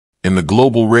In the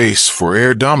global race for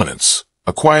air dominance,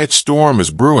 a quiet storm is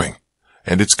brewing,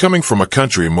 and it's coming from a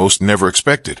country most never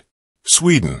expected.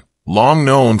 Sweden, long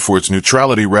known for its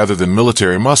neutrality rather than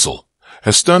military muscle,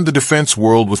 has stunned the defense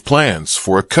world with plans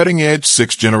for a cutting-edge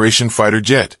sixth-generation fighter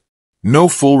jet. No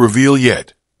full reveal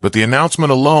yet, but the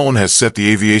announcement alone has set the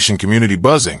aviation community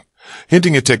buzzing,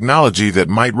 hinting at technology that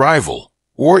might rival,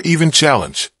 or even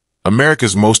challenge,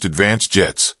 America's most advanced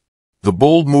jets. The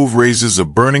bold move raises a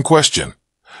burning question.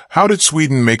 How did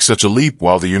Sweden make such a leap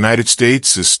while the United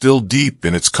States is still deep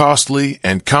in its costly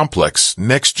and complex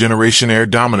next-generation air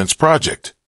dominance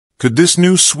project? Could this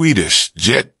new Swedish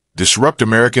jet disrupt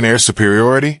American air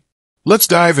superiority? Let's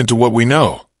dive into what we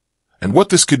know, and what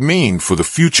this could mean for the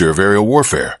future of aerial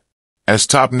warfare. As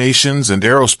top nations and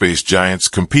aerospace giants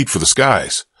compete for the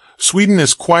skies, Sweden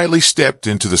has quietly stepped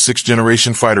into the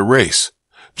sixth-generation fighter race,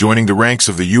 joining the ranks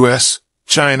of the US,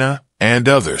 China, and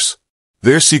others.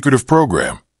 Their secretive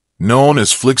program, known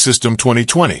as Flygsystem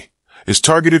 2020, is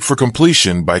targeted for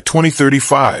completion by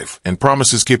 2035 and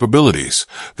promises capabilities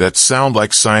that sound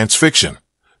like science fiction,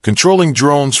 controlling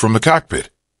drones from the cockpit,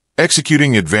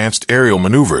 executing advanced aerial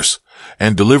maneuvers,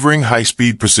 and delivering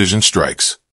high-speed precision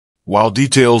strikes. While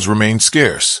details remain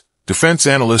scarce, defense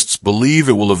analysts believe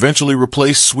it will eventually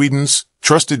replace Sweden's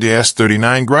trusted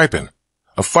S-39 Gripen,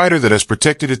 a fighter that has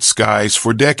protected its skies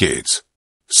for decades.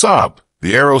 Saab,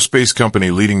 the aerospace company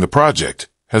leading the project,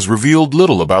 has revealed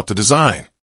little about the design.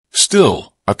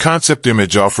 Still, a concept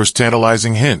image offers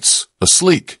tantalizing hints: a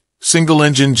sleek,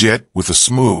 single-engine jet with a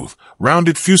smooth,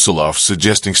 rounded fuselage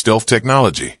suggesting stealth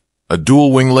technology, a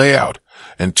dual-wing layout,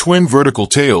 and twin vertical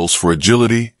tails for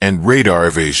agility and radar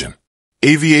evasion.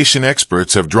 Aviation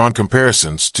experts have drawn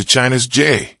comparisons to China's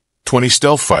J-20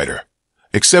 stealth fighter,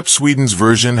 except Sweden's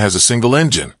version has a single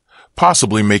engine,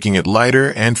 possibly making it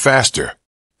lighter and faster.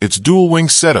 Its dual-wing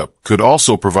setup could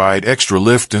also provide extra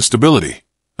lift and stability,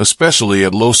 especially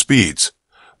at low speeds,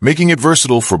 making it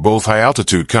versatile for both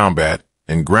high-altitude combat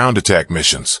and ground attack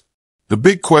missions. The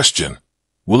big question: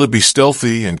 will it be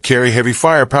stealthy and carry heavy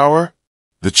firepower?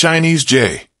 The Chinese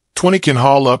J-20 can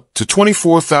haul up to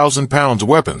 24,000 pounds of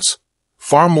weapons,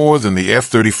 far more than the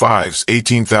F-35's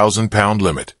 18,000-pound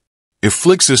limit. If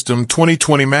Flygsystem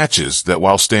 2020 matches that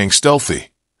while staying stealthy,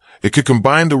 it could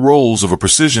combine the roles of a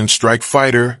precision strike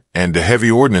fighter and a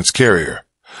heavy ordnance carrier,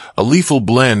 a lethal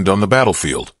blend on the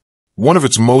battlefield. One of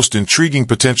its most intriguing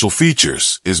potential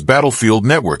features is battlefield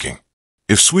networking.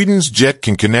 If Sweden's jet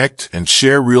can connect and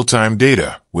share real-time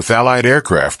data with allied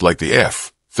aircraft like the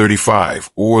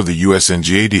F-35 or the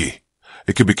USNGAD,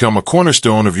 it could become a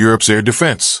cornerstone of Europe's air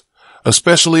defense,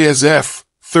 especially as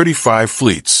F-35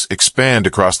 fleets expand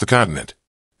across the continent.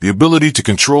 The ability to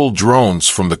control drones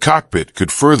from the cockpit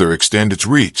could further extend its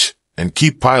reach and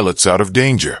keep pilots out of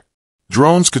danger.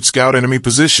 Drones could scout enemy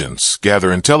positions,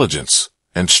 gather intelligence,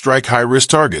 and strike high-risk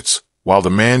targets, while the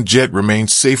manned jet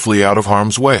remains safely out of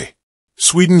harm's way.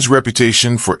 Sweden's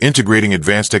reputation for integrating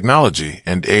advanced technology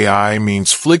and AI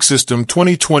means Flygsystem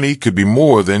 2020 could be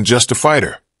more than just a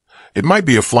fighter. It might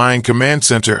be a flying command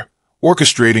center,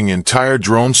 orchestrating entire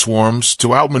drone swarms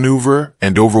to outmaneuver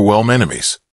and overwhelm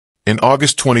enemies. In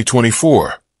August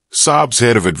 2024, Saab's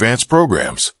head of advanced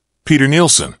programs, Peter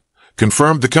Nielsen,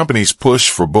 confirmed the company's push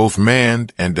for both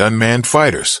manned and unmanned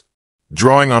fighters.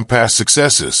 Drawing on past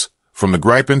successes, from the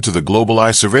Gripen to the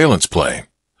GlobalEye surveillance plane,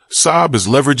 Saab is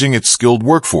leveraging its skilled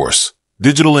workforce,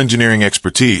 digital engineering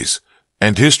expertise,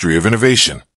 and history of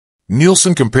innovation.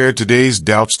 Nielsen compared today's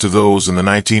doubts to those in the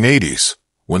 1980s,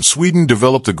 when Sweden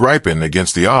developed the Gripen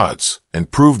against the odds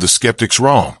and proved the skeptics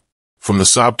wrong. From the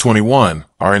Saab 21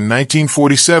 are in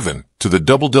 1947 to the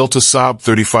double-delta Saab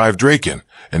 35 Draken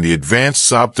and the advanced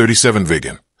Saab 37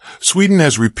 Viggen, Sweden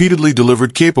has repeatedly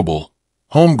delivered capable,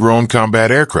 homegrown combat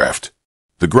aircraft.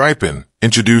 The Gripen,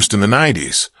 introduced in the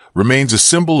 90s, remains a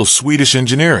symbol of Swedish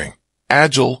engineering,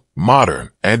 agile,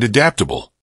 modern, and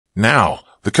adaptable. Now,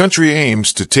 the country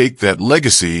aims to take that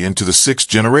legacy into the sixth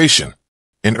generation.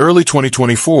 In early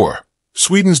 2024,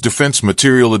 Sweden's Defense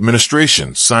Material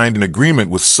Administration signed an agreement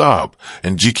with Saab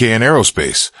and GKN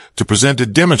Aerospace to present a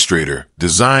demonstrator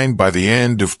designed by the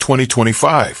end of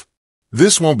 2025.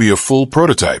 This won't be a full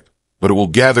prototype, but it will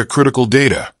gather critical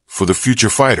data for the future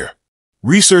fighter.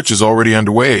 Research is already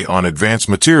underway on advanced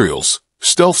materials,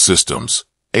 stealth systems,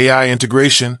 AI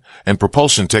integration, and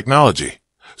propulsion technology,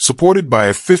 supported by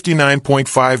a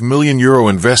 €59.5 million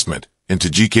investment into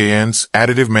GKN's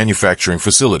additive manufacturing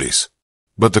facilities.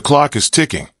 But the clock is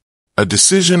ticking. A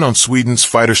decision on Sweden's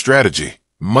fighter strategy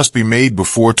must be made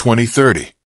before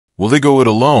 2030. Will they go it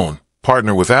alone,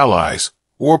 partner with allies,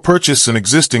 or purchase an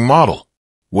existing model?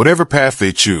 Whatever path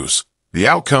they choose, The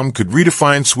outcome could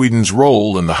redefine Sweden's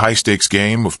role in the high-stakes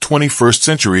game of 21st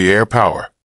century air power.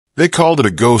 They called it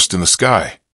a ghost in the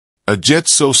sky. A jet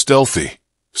so stealthy,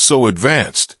 so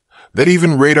advanced, that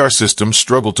even radar systems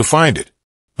struggle to find it.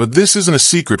 But this isn't a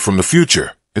secret from the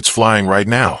future. It's flying right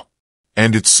now.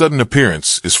 And its sudden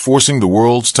appearance is forcing the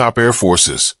world's top air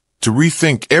forces to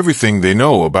rethink everything they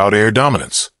know about air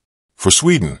dominance. For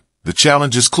Sweden, the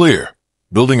challenge is clear.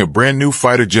 Building a brand new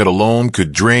fighter jet alone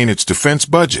could drain its defense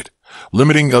budget,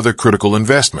 limiting other critical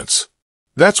investments.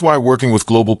 That's why working with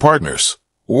global partners,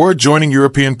 or joining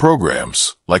European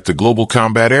programs like the Global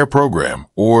Combat Air Program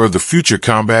or the Future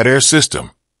Combat Air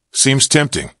System, seems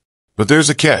tempting. But there's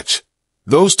a catch.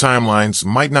 Those timelines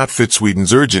might not fit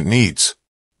Sweden's urgent needs.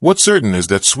 What's certain is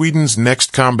that Sweden's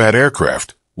next combat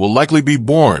aircraft will likely be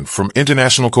born from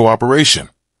international cooperation,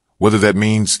 whether that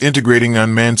means integrating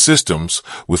unmanned systems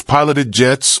with piloted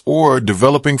jets or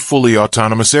developing fully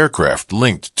autonomous aircraft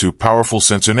linked to powerful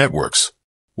sensor networks.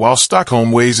 While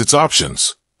Stockholm weighs its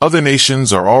options, other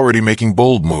nations are already making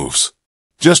bold moves.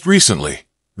 Just recently,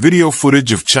 video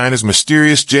footage of China's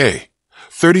mysterious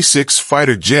J-36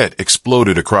 fighter jet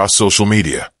exploded across social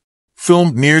media.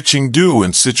 Filmed near Chengdu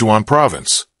in Sichuan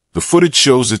province, the footage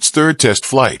shows its third test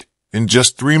flight in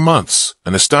just 3 months,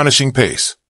 an astonishing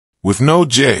pace. With no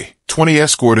J-20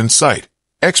 escort in sight,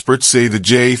 experts say the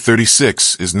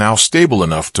J-36 is now stable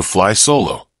enough to fly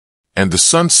solo. And the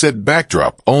sunset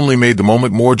backdrop only made the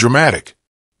moment more dramatic.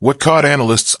 What caught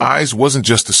analysts' eyes wasn't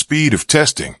just the speed of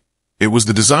testing, it was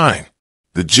the design.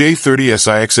 The J-30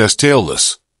 SIX's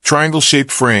tailless,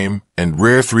 triangle-shaped frame and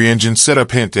rare 3-engine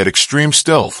setup hint at extreme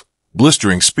stealth,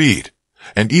 blistering speed,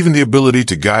 and even the ability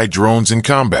to guide drones in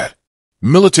combat.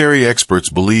 Military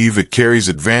experts believe it carries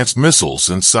advanced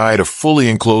missiles inside a fully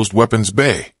enclosed weapons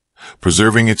bay,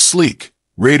 preserving its sleek,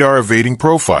 radar-evading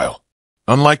profile.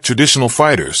 Unlike traditional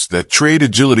fighters that trade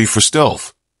agility for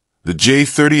stealth, the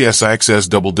J-30 SIX's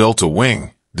double delta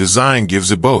wing design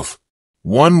gives it both.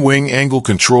 One wing angle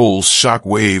controls shock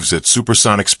waves at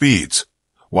supersonic speeds,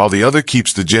 while the other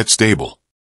keeps the jet stable,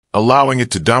 allowing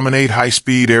it to dominate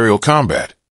high-speed aerial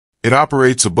combat. It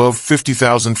operates above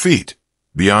 50,000 feet,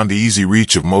 beyond the easy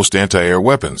reach of most anti-air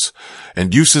weapons,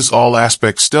 and uses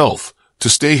all-aspect stealth to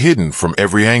stay hidden from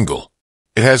every angle.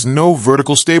 It has no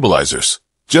vertical stabilizers,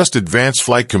 just advanced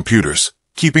flight computers,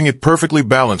 keeping it perfectly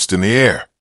balanced in the air.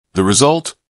 The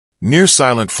result?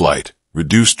 Near-silent flight,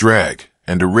 reduced drag,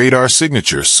 and a radar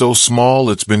signature so small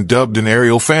it's been dubbed an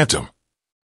aerial phantom.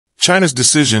 China's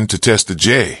decision to test the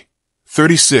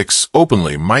J-36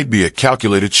 openly might be a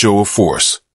calculated show of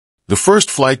force. The first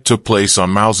flight took place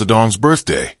on Mao Zedong's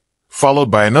birthday,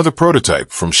 followed by another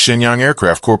prototype from Shenyang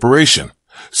Aircraft Corporation,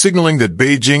 signaling that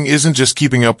Beijing isn't just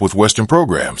keeping up with Western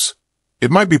programs.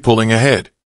 It might be pulling ahead.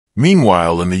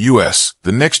 Meanwhile, in the U.S.,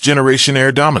 the Next Generation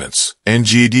Air Dominance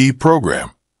 (NGD)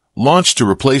 program, launched to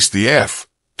replace the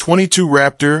F-22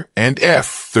 Raptor and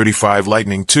F-35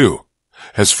 Lightning II,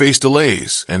 has faced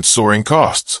delays and soaring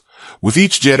costs, with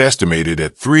each jet estimated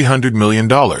at $300 million.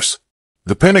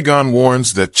 The Pentagon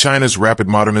warns that China's rapid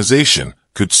modernization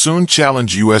could soon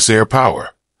challenge U.S. air power,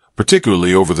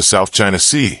 particularly over the South China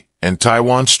Sea and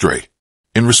Taiwan Strait.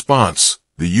 In response,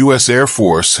 the U.S. Air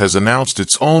Force has announced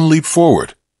its own leap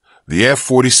forward, the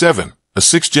F-47, a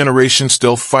sixth-generation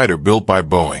stealth fighter built by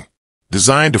Boeing.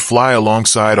 Designed to fly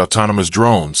alongside autonomous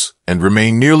drones and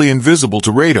remain nearly invisible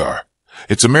to radar,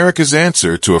 it's America's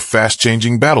answer to a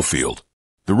fast-changing battlefield.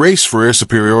 The race for air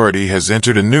superiority has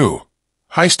entered a new,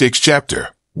 high-stakes chapter,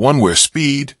 one where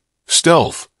speed,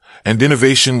 stealth, and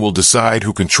innovation will decide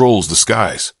who controls the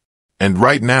skies. And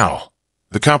right now,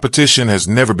 the competition has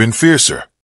never been fiercer.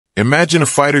 Imagine a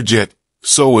fighter jet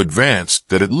so advanced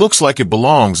that it looks like it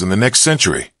belongs in the next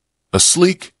century. A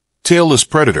sleek, tailless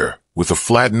predator with a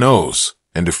flat nose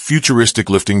and a futuristic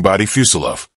lifting body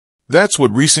fuselage. That's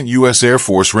what recent U.S. Air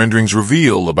Force renderings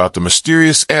reveal about the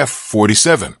mysterious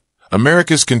F-47,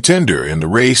 America's contender in the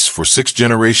race for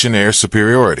sixth-generation air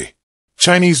superiority.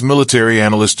 Chinese military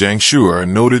analyst Zhang Shuer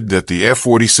noted that the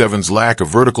F-47's lack of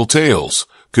vertical tails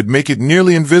could make it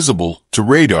nearly invisible to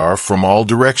radar from all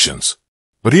directions.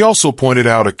 But he also pointed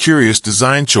out a curious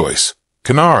design choice: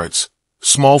 canards,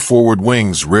 small forward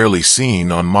wings rarely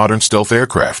seen on modern stealth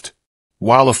aircraft.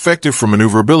 While effective for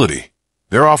maneuverability,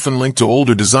 they're often linked to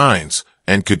older designs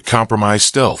and could compromise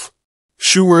stealth.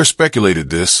 Shuer speculated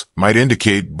this might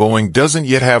indicate Boeing doesn't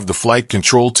yet have the flight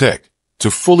control tech to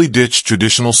fully ditch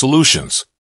traditional solutions.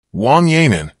 Wang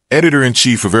Yanan,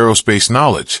 editor-in-chief of Aerospace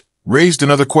Knowledge, raised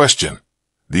another question: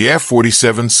 the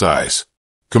F-47's size.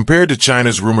 Compared to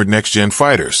China's rumored next-gen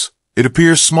fighters, it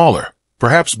appears smaller,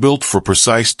 perhaps built for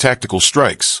precise tactical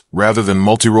strikes rather than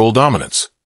multi-role dominance.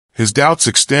 His doubts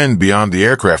extend beyond the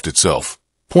aircraft itself,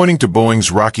 pointing to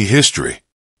Boeing's rocky history.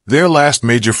 Their last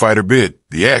major fighter bid,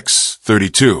 the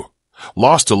X-32,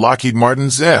 lost to Lockheed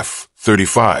Martin's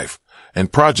F-35,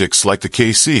 and projects like the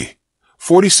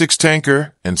KC-46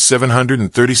 tanker and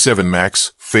 737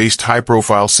 MAX faced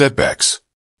high-profile setbacks.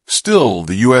 Still,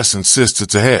 the U.S. insists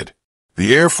it's ahead.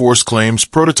 The Air Force claims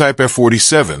prototype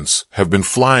F-47s have been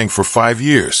flying for 5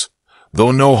 years,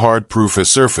 though no hard proof has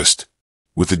surfaced.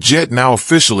 With the jet now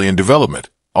officially in development,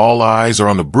 all eyes are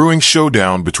on the brewing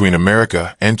showdown between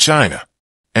America and China.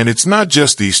 And it's not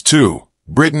just these two.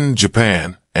 Britain,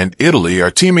 Japan, and Italy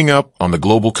are teaming up on the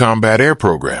Global Combat Air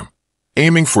Program,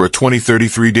 aiming for a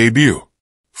 2033 debut.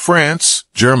 France,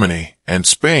 Germany, and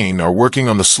Spain are working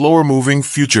on the slower-moving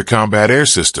Future Combat Air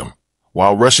System,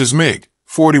 while Russia's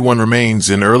MiG-41 remains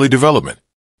in early development.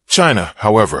 China,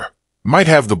 however, might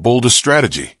have the boldest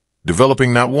strategy,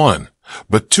 developing not one,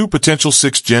 but two potential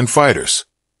 6th-gen fighters,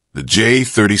 the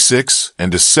J-36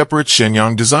 and a separate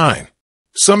Shenyang design.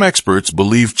 Some experts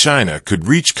believe China could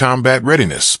reach combat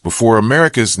readiness before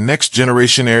America's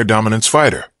next-generation air dominance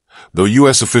fighter, though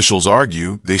U.S. officials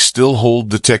argue they still hold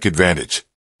the tech advantage.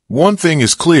 One thing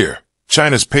is clear,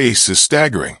 China's pace is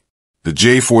staggering. The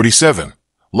J-47,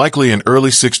 likely an early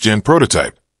 6th-gen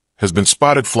prototype, has been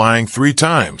spotted flying 3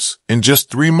 times in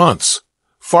just 3 months,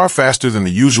 far faster than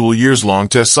the usual years-long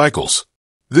test cycles.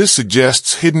 This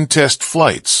suggests hidden test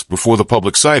flights before the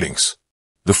public sightings.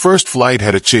 The first flight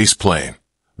had a chase plane.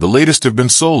 The latest have been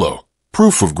solo,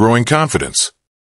 proof of growing confidence.